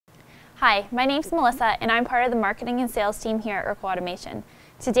Hi, my name's Melissa and I'm part of the marketing and sales team here at IRCO Automation.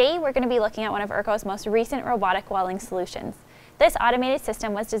 Today we're going to be looking at one of IRCO's most recent robotic welding solutions. This automated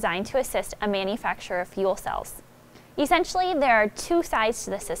system was designed to assist a manufacturer of fuel cells. Essentially, there are two sides to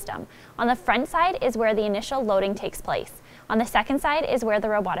the system. On the front side is where the initial loading takes place. On the second side is where the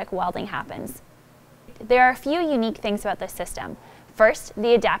robotic welding happens. There are a few unique things about this system. First,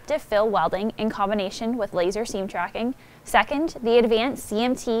 the adaptive fill welding in combination with laser seam tracking. Second, the advanced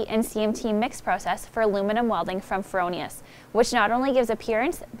CMT and CMT-Mix process for aluminum welding from Fronius, which not only gives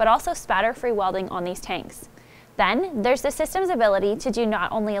appearance, but also spatter-free welding on these tanks. Then, there's the system's ability to do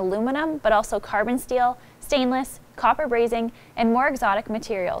not only aluminum, but also carbon steel, stainless, copper brazing, and more exotic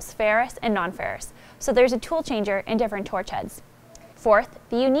materials, ferrous and non-ferrous. So there's a tool changer in different torch heads. Fourth,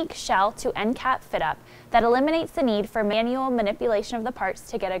 the unique shell to end cap fit up that eliminates the need for manual manipulation of the parts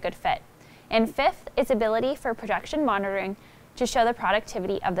to get a good fit. And fifth, its ability for production monitoring to show the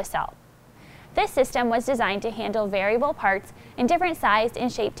productivity of the cell. This system was designed to handle variable parts in different sized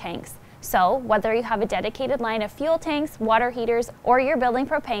and shaped tanks. So whether you have a dedicated line of fuel tanks, water heaters, or you're building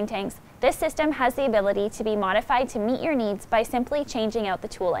propane tanks, this system has the ability to be modified to meet your needs by simply changing out the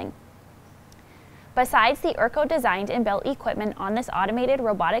tooling. Besides the IRCO designed and built equipment on this automated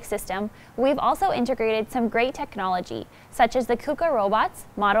robotic system, we've also integrated some great technology, such as the KUKA robots,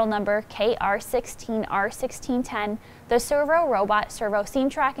 model number KR16R1610, the servo robot servo seam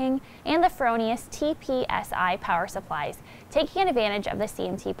tracking, and the Fronius TPSI power supplies, taking advantage of the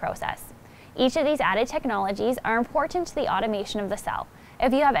CMT process. Each of these added technologies are important to the automation of the cell.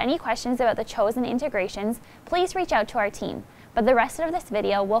 If you have any questions about the chosen integrations, please reach out to our team. But the rest of this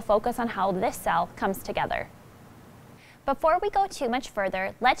video will focus on how this cell comes together. Before we go too much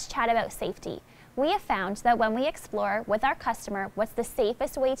further, let's chat about safety. We have found that when we explore with our customer what's the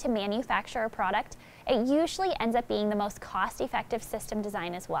safest way to manufacture a product, it usually ends up being the most cost-effective system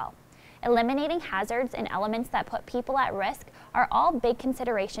design as well. Eliminating hazards and elements that put people at risk are all big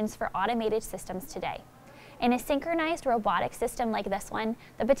considerations for automated systems today. In a synchronized robotic system like this one,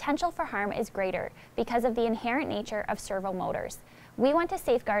 the potential for harm is greater because of the inherent nature of servo motors. We want to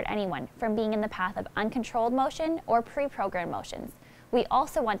safeguard anyone from being in the path of uncontrolled motion or pre-programmed motions. We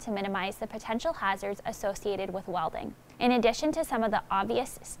also want to minimize the potential hazards associated with welding. In addition to some of the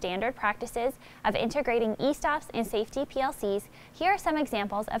obvious standard practices of integrating e-stops and safety PLCs, here are some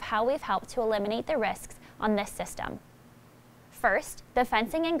examples of how we've helped to eliminate the risks on this system. First, the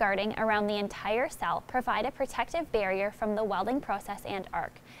fencing and guarding around the entire cell provide a protective barrier from the welding process and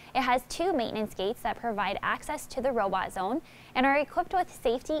arc. It has two maintenance gates that provide access to the robot zone and are equipped with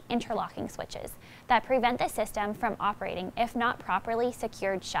safety interlocking switches that prevent the system from operating if not properly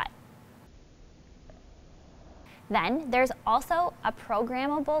secured shut. Then, there's also a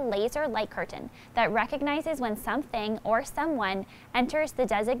programmable laser light curtain that recognizes when something or someone enters the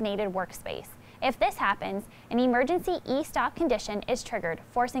designated workspace. If this happens, an emergency e-stop condition is triggered,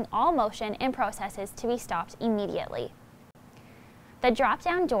 forcing all motion and processes to be stopped immediately. The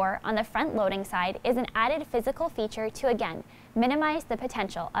drop-down door on the front loading side is an added physical feature to, again, minimize the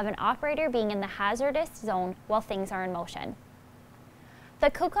potential of an operator being in the hazardous zone while things are in motion. The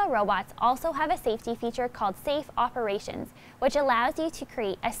KUKA robots also have a safety feature called Safe Operations, which allows you to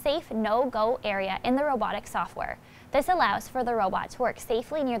create a safe no-go area in the robotic software. This allows for the robot to work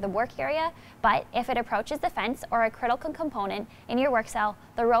safely near the work area, but if it approaches the fence or a critical component in your work cell,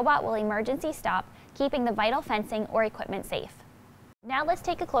 the robot will emergency stop, keeping the vital fencing or equipment safe. Now let's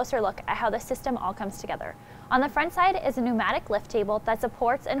take a closer look at how the system all comes together. On the front side is a pneumatic lift table that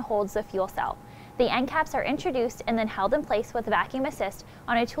supports and holds the fuel cell. The end caps are introduced and then held in place with vacuum assist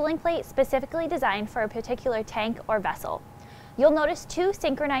on a tooling plate specifically designed for a particular tank or vessel. You'll notice two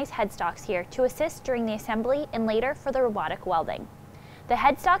synchronized headstocks here to assist during the assembly and later for the robotic welding. The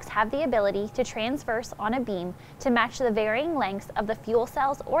headstocks have the ability to transverse on a beam to match the varying lengths of the fuel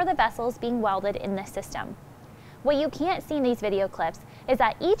cells or the vessels being welded in this system. What you can't see in these video clips is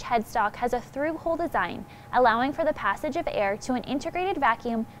that each headstock has a through-hole design, allowing for the passage of air to an integrated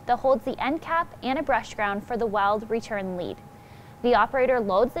vacuum that holds the end cap and a brush ground for the weld return lead. The operator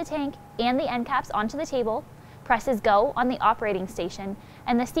loads the tank and the end caps onto the table, presses go on the operating station,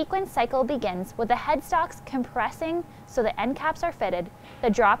 and the sequence cycle begins with the headstocks compressing so the end caps are fitted, the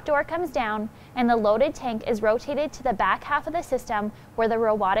drop door comes down, and the loaded tank is rotated to the back half of the system where the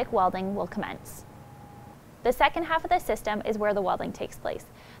robotic welding will commence. The second half of the system is where the welding takes place.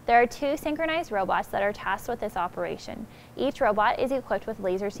 There are two synchronized robots that are tasked with this operation. Each robot is equipped with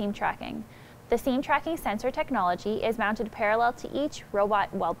laser seam tracking. The seam tracking sensor technology is mounted parallel to each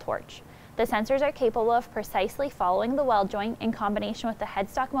robot weld torch. The sensors are capable of precisely following the weld joint in combination with the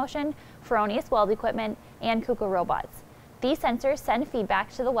headstock motion, Fronius weld equipment, and KUKA robots. These sensors send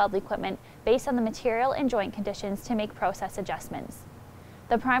feedback to the weld equipment based on the material and joint conditions to make process adjustments.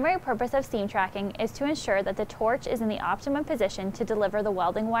 The primary purpose of seam tracking is to ensure that the torch is in the optimum position to deliver the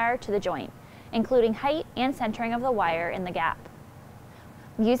welding wire to the joint, including height and centering of the wire in the gap.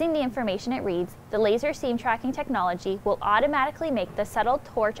 Using the information it reads, the laser seam tracking technology will automatically make the subtle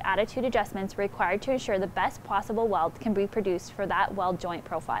torch attitude adjustments required to ensure the best possible weld can be produced for that weld joint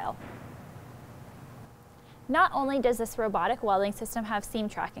profile. Not only does this robotic welding system have seam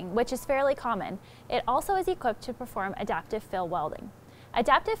tracking, which is fairly common, it also is equipped to perform adaptive fill welding.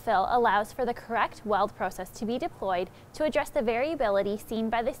 Adaptive fill allows for the correct weld process to be deployed to address the variability seen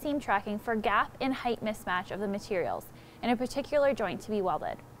by the seam tracking for gap and height mismatch of the materials in a particular joint to be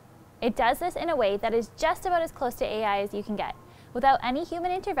welded. It does this in a way that is just about as close to AI as you can get. Without any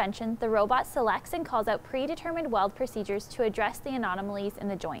human intervention, the robot selects and calls out predetermined weld procedures to address the anomalies in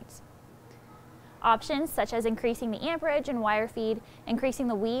the joints. Options such as increasing the amperage and wire feed, increasing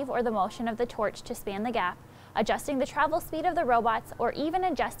the weave or the motion of the torch to span the gap, adjusting the travel speed of the robots, or even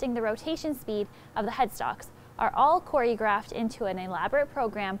adjusting the rotation speed of the headstocks are all choreographed into an elaborate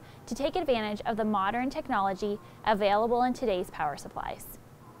program to take advantage of the modern technology available in today's power supplies.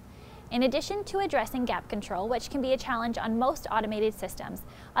 In addition to addressing gap control, which can be a challenge on most automated systems,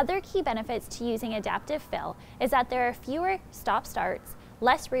 other key benefits to using adaptive fill is that there are fewer stop-starts,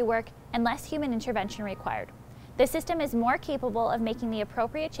 less rework, and less human intervention required. The system is more capable of making the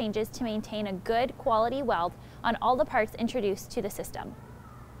appropriate changes to maintain a good quality weld on all the parts introduced to the system.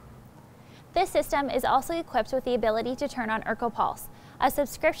 This system is also equipped with the ability to turn on IRCO Pulse, a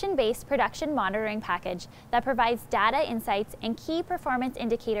subscription-based production monitoring package that provides data insights and key performance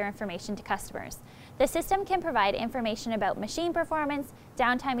indicator information to customers. The system can provide information about machine performance,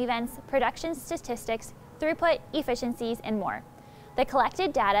 downtime events, production statistics, throughput, efficiencies, and more. The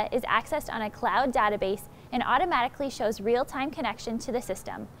collected data is accessed on a cloud database and automatically shows real-time connection to the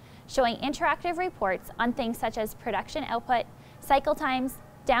system, showing interactive reports on things such as production output, cycle times,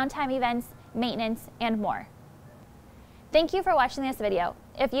 downtime events, maintenance, and more. Thank you for watching this video.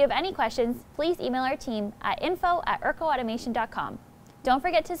 If you have any questions, please email our team at info@IRCOautomation.com. Don't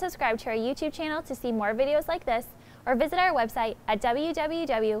forget to subscribe to our YouTube channel to see more videos like this, or visit our website at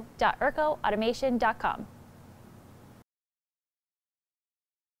www.IRCOautomation.com.